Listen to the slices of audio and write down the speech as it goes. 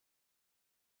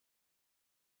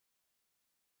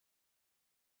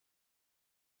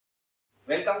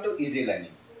Welcome to Easy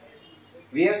Learning.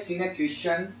 We have seen a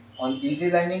question on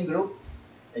Easy Learning group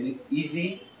and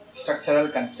Easy Structural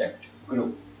Concept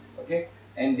group. Okay,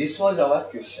 and this was our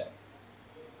question.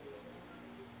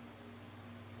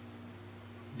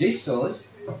 This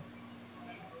shows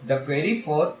the query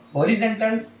for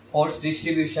horizontal force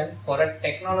distribution for a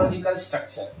technological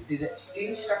structure. It is a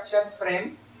steel structure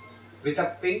frame with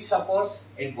a pinch supports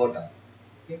at bottom.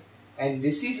 Okay, and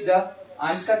this is the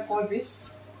answer for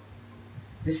this.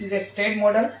 This is a STAAD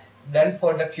model done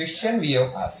for the question we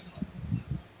have asked.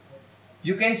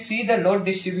 You can see the load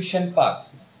distribution path.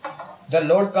 The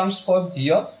load comes from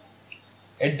here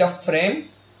at the frame,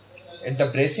 at the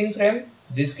bracing frame.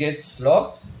 This gets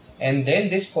locked and then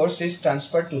this force is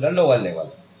transferred to the lower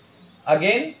level.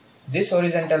 Again, this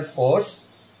horizontal force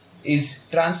is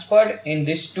transferred in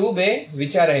these two bays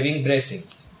which are having bracing.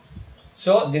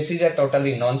 So this is a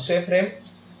totally non-sway frame.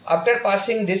 After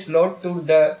passing this load to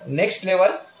the next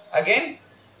level, again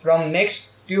from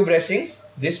next two bracings,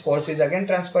 this force is again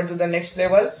transferred to the next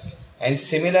level, and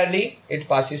similarly it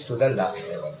passes to the last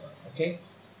level. Okay.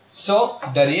 So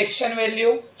the reaction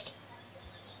value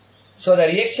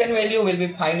will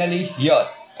be finally here,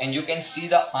 and you can see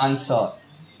the answer.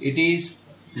 It is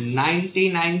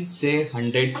 99 say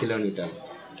 100 kilonewton.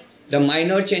 The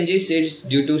minor changes is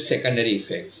due to secondary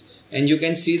effects, and you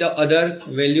can see the other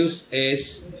values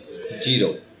as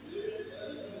 0.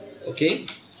 Okay.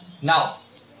 Now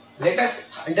let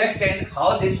us understand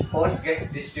how this force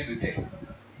gets distributed.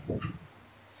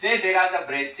 Say there are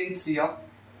the bracings here,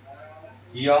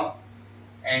 here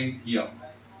and here.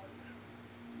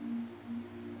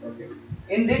 Okay.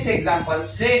 In this example,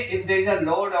 say if there is a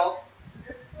load of,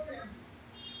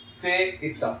 say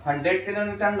it's a 100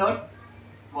 kilonewton load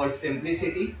for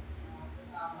simplicity.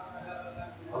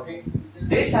 Okay.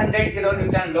 This 100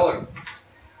 kilonewton load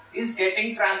is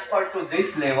getting transferred to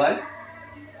this level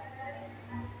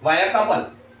via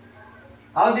couple.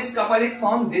 How this couple is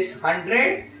formed? This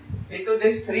 100 into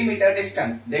this 3 meter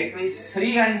distance. That means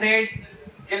 300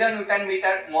 kilonewton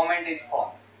meter moment is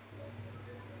formed.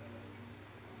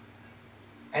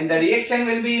 And the reaction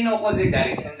will be in opposite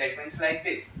direction. That means like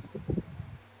this.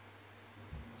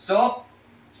 So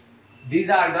these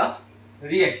are the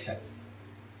reactions.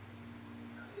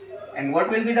 And what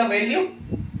will be the value?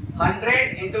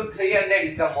 100 into 300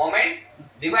 is the moment,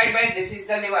 divided by, this is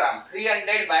the lever arm,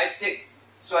 300 by 6,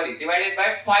 sorry, divided by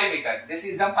 5 meter. This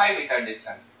is the 5 meter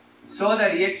distance. So the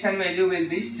reaction value will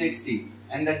be 60,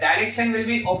 and the direction will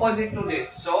be opposite to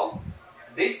this. So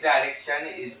this direction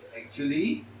is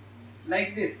actually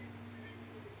like this.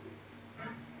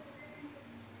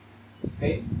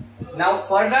 Okay. Now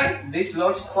further this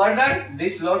loads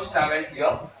travel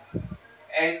here,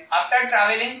 and after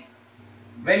traveling,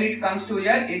 when it comes to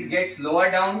here, it gets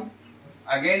lower down.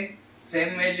 Again,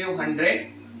 same value 100,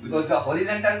 because the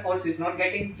horizontal force is not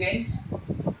getting changed.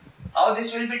 How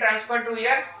this will be transferred to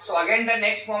here? So again the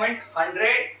next moment, 100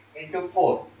 into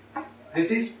 4.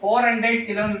 This is 400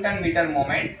 kilonewton meter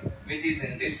moment, which is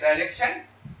in this direction.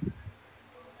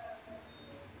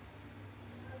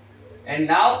 And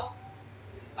now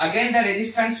again the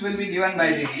resistance will be given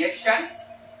by the reactions.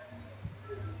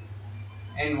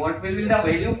 And what will be the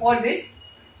value for this?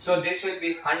 So this will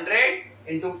be 100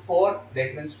 into 4,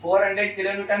 that means 400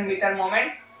 kilonewton meter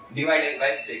moment divided by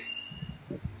 6.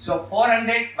 So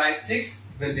 400 by 6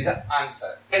 will be the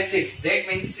answer. 6, that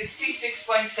means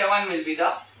 66.7 will be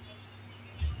the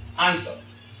answer.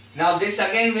 Now this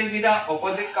again will be the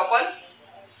opposite couple.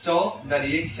 So the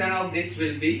reaction of this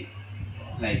will be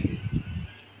like this.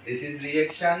 This is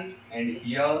reaction, and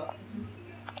here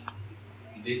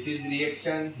this is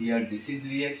reaction, here this is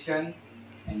reaction,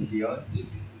 and here this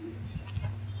is reaction.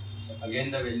 So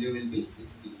again the value will be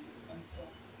 66.7.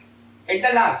 At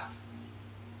the last,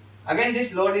 again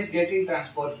this load is getting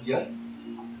transferred here.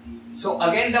 So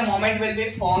again the moment will be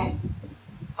formed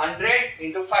 100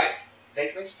 into 5,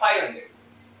 that means 500,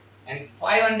 and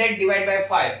 500 divided by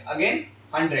 5, again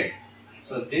 100.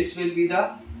 So this will be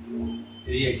the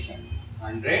reaction,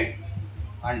 100,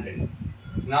 100.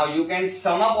 Now you can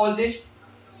sum up all this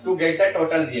to get the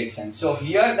total reaction. So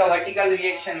here the vertical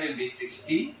reaction will be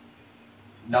 60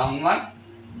 downward.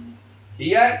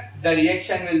 Here the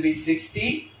reaction will be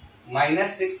 60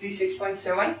 minus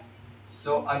 66.7.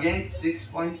 So again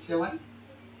 6.7.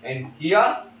 And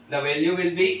here the value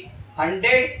will be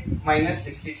 100 minus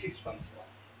 66.7.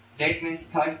 That means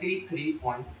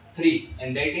 33.3,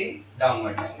 and that in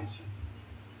downward direction.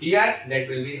 Here that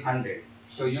will be 100.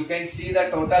 So you can see the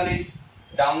total is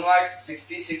downward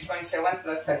 66.7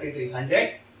 plus 33,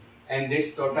 100, and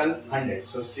this total 100.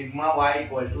 So sigma y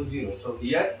equal to 0. So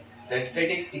here the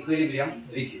static equilibrium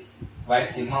reaches, while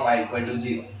sigma y equal to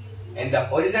 0. And the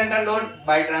horizontal load,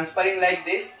 by transferring like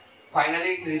this,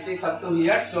 finally it reaches up to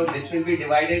here. So this will be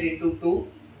divided into 2.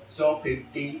 So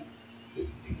 50,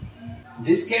 50.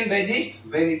 This can resist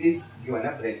when it is given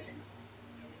a bracing.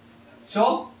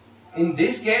 So in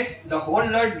this case, the whole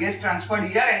load gets transferred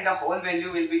here and the whole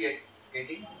value will be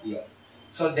getting here.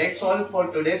 So that's all for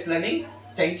today's learning.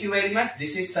 Thank you very much.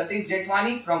 This is Satish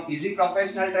Jethwani from Easy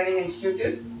Professional Training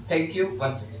Institute. Thank you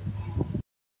once again.